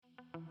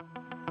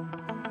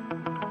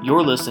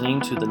You're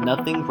listening to the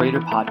Nothing Greater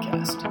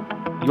Podcast,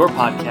 your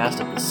podcast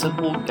of the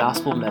simple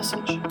gospel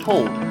message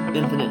told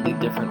infinitely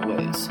different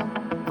ways.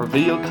 For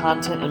video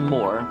content and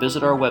more,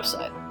 visit our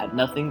website at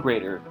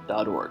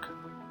nothinggreater.org.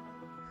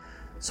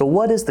 So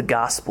what is the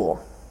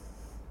gospel?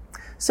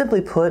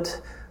 Simply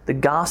put, the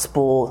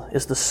gospel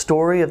is the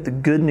story of the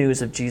good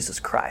news of Jesus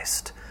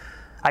Christ.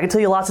 I could tell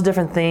you lots of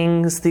different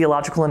things,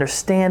 theological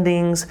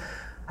understandings.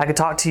 I could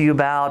talk to you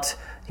about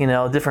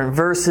different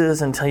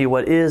verses and tell you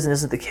what is and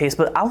isn't the case,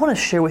 but I want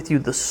to share with you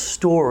the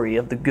story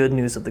of the good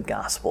news of the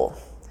gospel.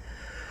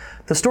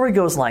 The story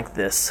goes like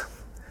this.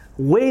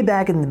 Way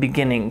back in the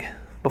beginning,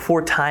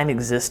 before time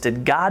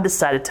existed, God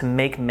decided to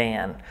make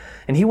man,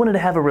 and He wanted to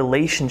have a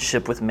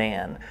relationship with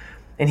man.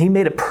 And He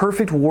made a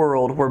perfect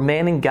world where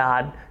man and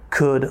God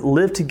could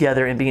live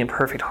together and be in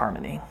perfect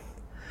harmony.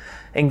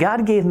 And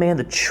God gave man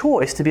the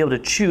choice to be able to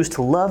choose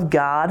to love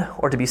God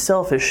or to be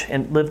selfish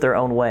and live their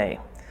own way.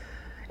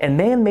 And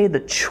man made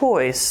the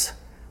choice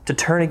to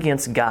turn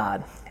against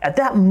God. At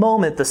that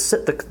moment,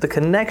 the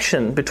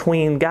connection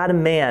between God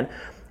and man,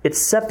 it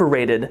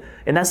separated,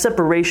 and that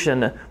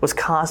separation was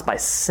caused by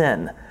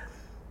sin.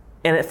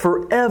 And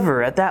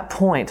forever, at that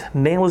point,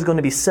 man was going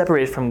to be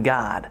separated from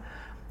God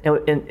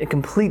in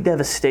complete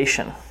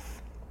devastation.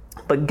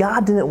 But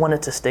God didn't want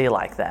it to stay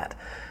like that.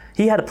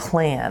 He had a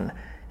plan,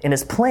 and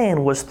His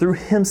plan was through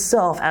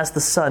Himself as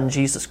the Son,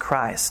 Jesus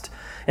Christ.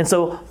 And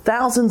so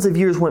thousands of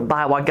years went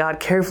by while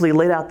God carefully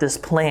laid out this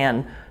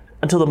plan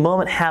until the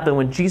moment happened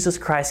when Jesus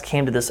Christ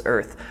came to this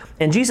earth.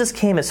 And Jesus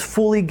came as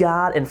fully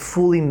God and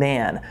fully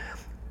man.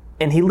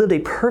 And He lived a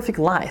perfect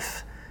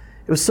life.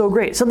 It was so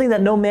great. Something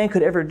that no man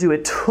could ever do.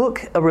 It took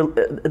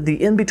the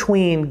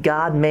in-between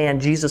God-man,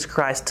 Jesus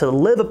Christ, to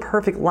live a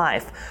perfect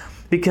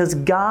life because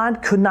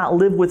God could not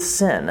live with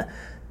sin.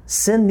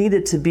 Sin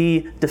needed to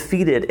be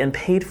defeated and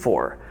paid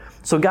for.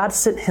 So God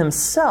sent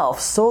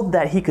Himself so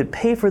that He could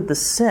pay for the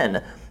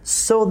sin,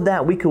 so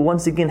that we could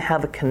once again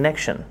have a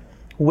connection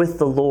with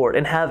the Lord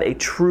and have a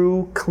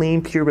true,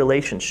 clean, pure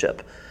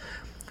relationship.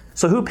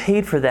 So who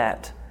paid for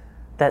that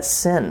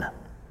sin?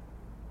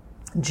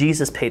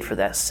 Jesus paid for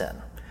that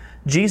sin.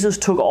 Jesus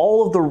took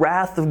all of the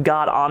wrath of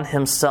God on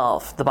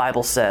Himself, the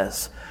Bible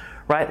says.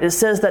 Right? It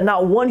says that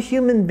not one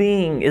human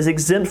being is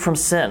exempt from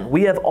sin.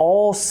 We have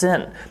all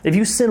sinned. If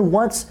you sin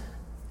once,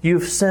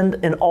 you've sinned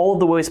in all of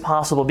the ways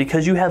possible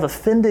because you have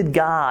offended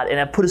God and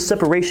have put a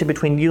separation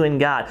between you and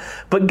God.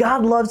 But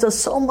God loves us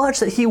so much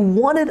that He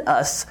wanted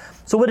us.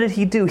 So what did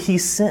He do? He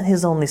sent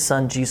His only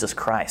Son, Jesus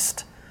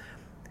Christ.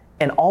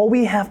 And all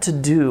we have to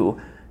do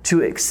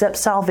to accept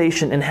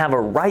salvation and have a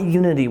right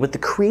unity with the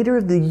Creator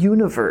of the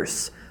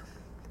universe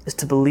is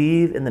to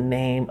believe in the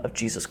name of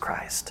Jesus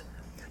Christ,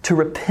 to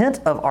repent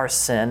of our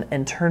sin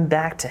and turn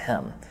back to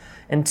Him,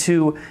 and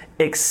to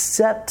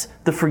accept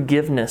the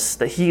forgiveness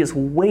that He is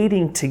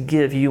waiting to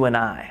give you and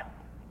I.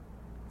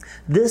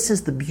 This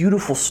is the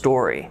beautiful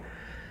story.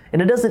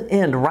 And it doesn't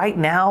end. Right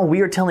now,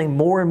 we are telling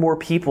more and more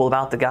people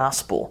about the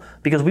gospel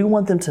because we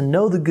want them to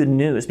know the good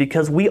news,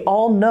 because we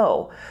all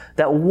know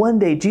that one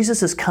day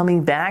Jesus is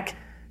coming back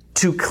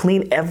to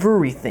clean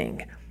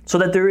everything so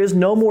that there is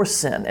no more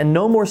sin and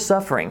no more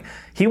suffering.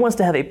 He wants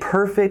to have a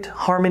perfect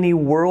harmony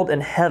world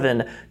in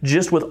heaven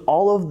just with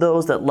all of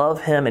those that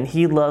love Him, and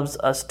He loves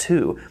us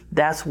too.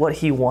 That's what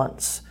He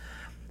wants.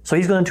 So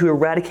He's going to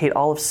eradicate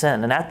all of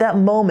sin. And at that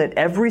moment,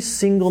 every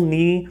single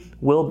knee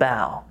will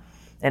bow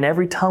and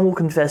every tongue will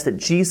confess that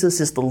Jesus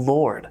is the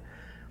Lord.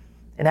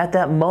 And at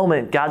that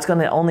moment, God's going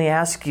to only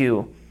ask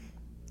you,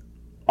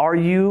 are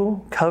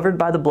you covered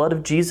by the blood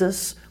of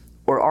Jesus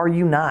or are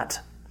you not?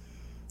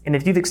 And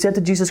if you've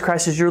accepted Jesus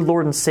Christ as your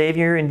Lord and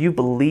Savior and you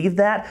believe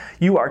that,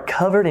 you are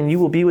covered and you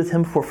will be with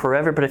Him for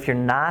forever. But if you're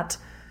not,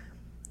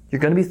 you're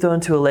going to be thrown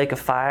into a lake of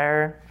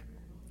fire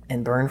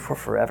and burned for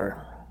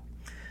forever.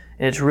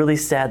 And it's really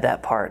sad,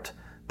 that part.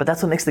 But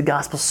that's what makes the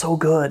gospel so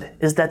good,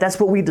 is that that's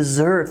what we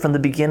deserved from the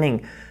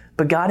beginning.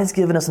 But God has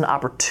given us an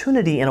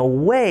opportunity and a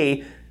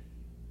way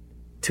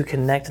to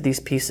connect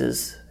these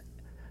pieces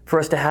for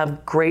us to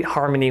have great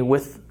harmony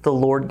with the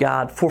Lord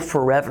God for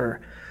forever.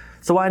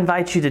 So I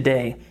invite you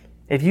today,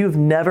 if you've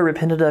never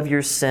repented of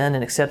your sin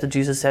and accepted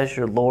Jesus as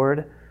your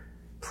Lord,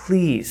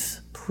 please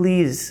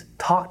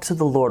talk to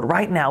the Lord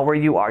right now where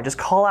you are. Just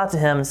call out to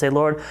Him and say,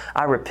 Lord,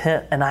 I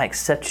repent and I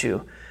accept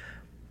You.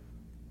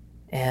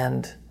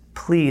 And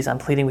please, I'm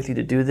pleading with you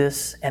to do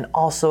this. And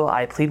also,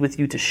 I plead with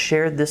you to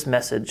share this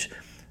message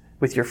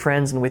with your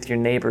friends and with your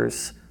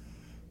neighbors.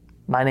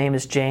 My name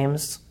is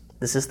James.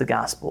 This is the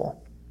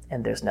gospel,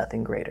 and there's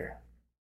nothing greater.